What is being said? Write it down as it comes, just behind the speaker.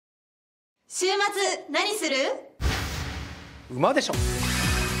週末何する？馬でしょ。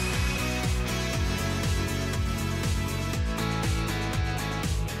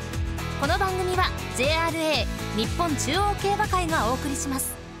この番組は JRA 日本中央競馬会がお送りしま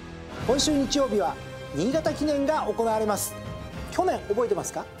す。今週日曜日は新潟記念が行われます。去年覚えてま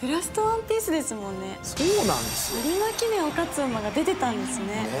すか？プラストワンピースですもんね。そうなんですよ。有馬記念を勝つ馬が出てたんです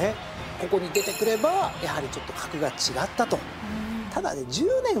ね。ここに出てくればやはりちょっと格が違ったと。ただね、10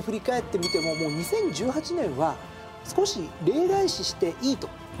年振り返ってみてももう2018年は少し例外視していいと。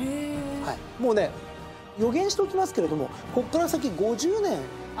はい、もうね予言しておきますけれども、ここから先50年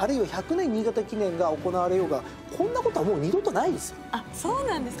あるいは100年新潟記念が行われようがこんなことはもう二度とないですよ。あ、そう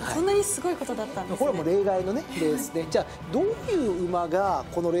なんですか。はい、そんなにすごいことだったんですね。これはもう例外のねレースで、じゃあどういう馬が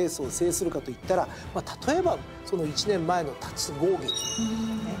このレースを制するかといったら、例えばその1年前の達合劇、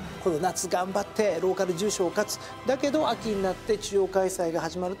この夏頑張ってローカル重賞を勝つ、だけど秋になって中央開催が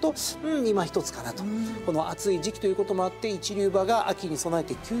始まると今一つかなと。この暑い時期ということもあって一流馬が秋に備え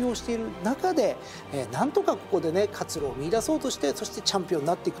て休養している中で、なんとかここでね活路を見出そうとして、そしてチャンピオンに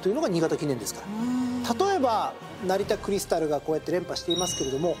なっていくというのが新潟記念ですから。例えば成田クリスタルがこうやって連覇していますけ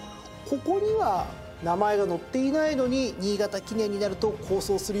れども、ここには名前が載っていないのに新潟記念になると好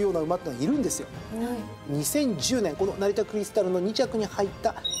走するような馬ってのがいるんですよ。2010年この成田クリスタルの2着に入っ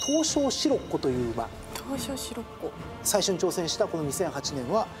た東証シロッコという馬。東証シロッコ。最初に挑戦したこの2008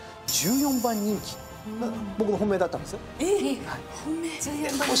年は14番人気、僕の本命だったんですよ。本命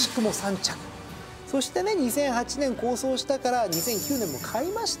14番。惜しくも3着。そしてね2008年好走したから2009年も買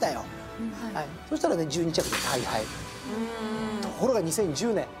いましたよ。はい、そしたらね12着で大敗。ところが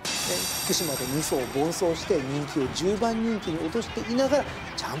2010年福島で2走凡走して人気を10番人気に落としていながら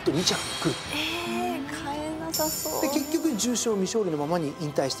ちゃんと2着に来る。買えなさそうで結局重賞未勝利のままに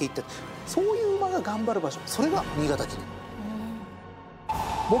引退していった。そういう馬が頑張る場所、それが新潟記念。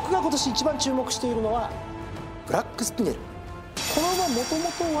僕が今年一番注目しているのはブラックスピネル。この馬もと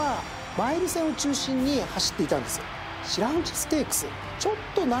もとはマイル戦を中心に走っていたんですよ。白富士ステークスちょっ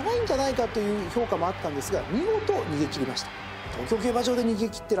と長いんじゃないかという評価もあったんですが、見事逃げ切りました。東京競馬場で逃げ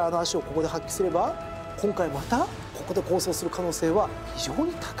切ってるあの足をここで発揮すれば、今回またここで好走する可能性は非常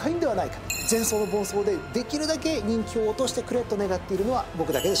に高いんではないか。前走の凡走でできるだけ人気を落としてくれと願っているのは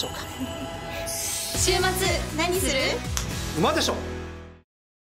僕だけでしょうか。週末何する？馬でしょ。